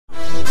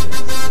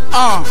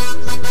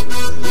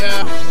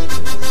Yeah.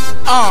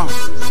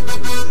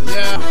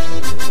 Yeah.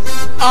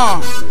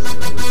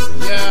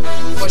 Yeah.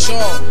 For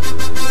sure.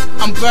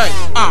 I'm back.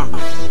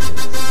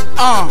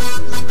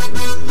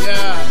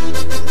 Yeah.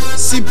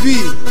 CB.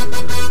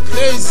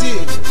 Crazy.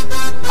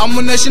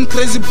 Amunation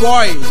crazy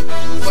boy.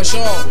 For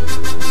sure.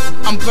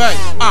 I'm back.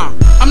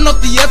 I'm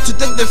not here to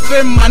take the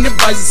fame, money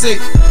by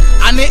sake.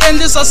 Ani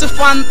endli swa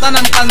swifanta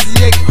na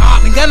nkandziyeki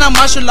ni nghena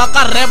masho la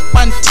ka rap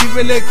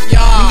antiveleki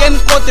ni ngeni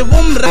koti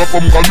vumrap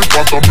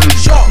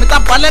mi ta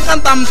baleka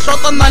ni ta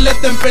mihlota na le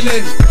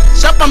tempeleni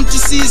xapa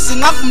mtwisisi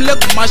nga ku mi le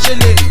ku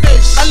maxeleni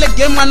ka le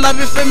game a ni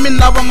lavi fame ni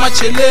lava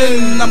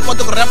macheleni na mi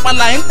kota ku rapa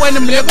laha hinkwenu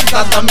mi le ku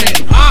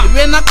datameni hi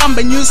ve na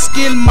kambe new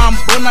skill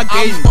mambona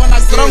game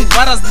strong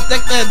virus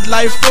detected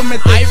life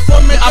formated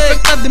mi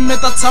affected mi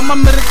ta tshama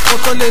mi ri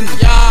kotoleni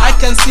I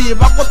can see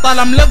va ko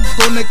tala mi le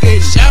ku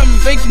donekeni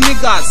fake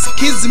niggas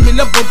kids mi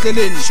le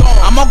bodleleni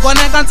ama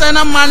goneka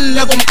ntsena mani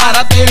le ku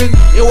mkarateni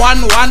i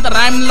one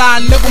rhyme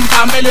line le ku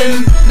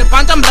mkambeleni ni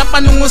panta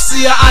mrapa ni n'wi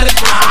siya a ri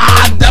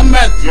damn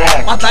it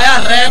va dlaya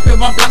rap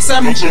va Black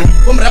Sam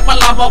ku mrapa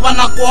lava va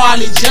na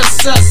kwali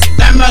Jesus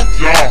damn it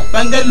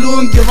va nge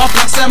lungi va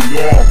Black Sam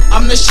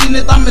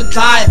Amunation ta mi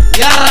dlaya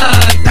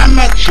damn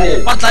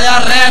it va dlaya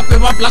rap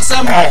va Black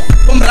Sam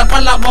ku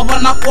mrapa lava va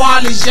na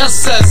kwali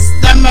Jesus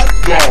damn it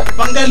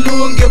va nge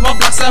lungi va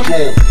Black Sam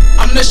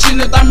Amunation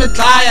ta mi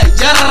dlaya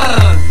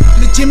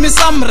ni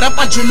jimisa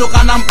mrapa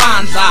juluka na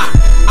mpandla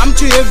I'm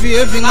too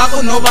heavy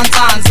ngako no va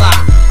ntsandza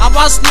a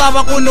va swi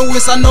lava ku ni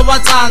wisa no va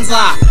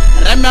tsandza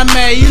rem ya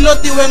mehe yi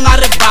lotiwe nga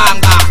ri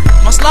banga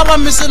ma swi lava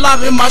mi swi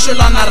lavi maxo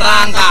la na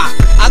ranga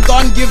I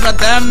don't give a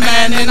damn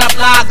man in a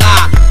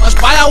plaga wa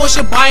swi baya wo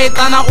xi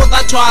bayitana u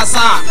ta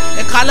thwasa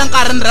i khale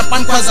nkarhi ni repa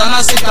ni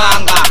khwezana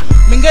swiganga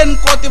mi nge ni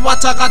koti va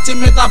thakati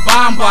mi ta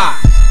bamba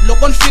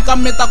loko ni fika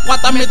mi ta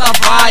kwata mi ta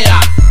vaya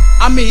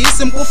ami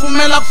hisi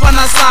mkufumela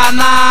kufana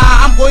sana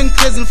I'm going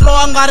crazy flow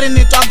angari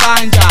nitwa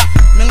ganja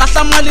mi nga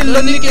hlamali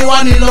lo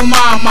nikiwani lo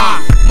mama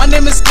my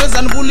name is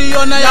crazy nivuli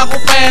yona ya ku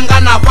penga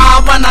na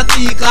vava na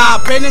tika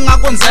peni nga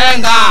ku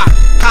nzenga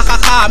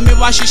kha mi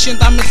va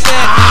xixinta mi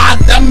hleka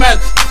damn it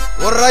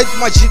alright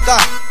Majita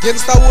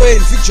gangster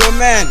Wayne video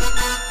man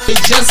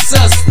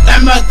Jesus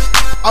damn it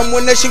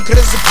Amunation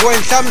crazy boy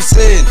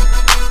Hlamuseni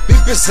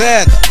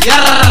BPZ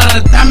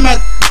damn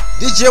it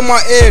DJ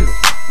Maelo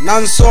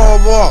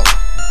Nansobo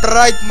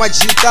right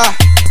Majita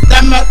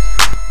damn it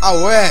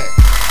away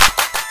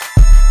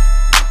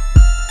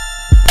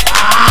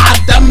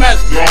damn it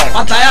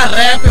va dlaya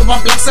rap va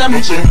Black Sam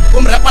ku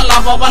mrapa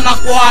lava va na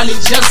kwali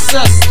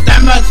Jesus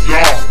damn it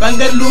va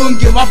nge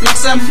lungi va Black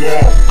Sam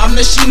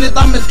Amunation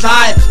ta mi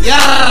dlaya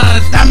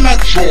damn it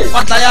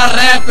va dlaya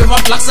rap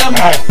va Black Sam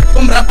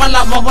ku mrapa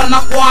lava va na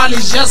kwali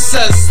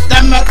Jesus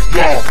damn it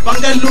va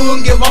nge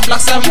lungi va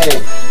Black Sam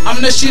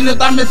Amunation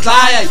ta mi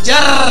dlaya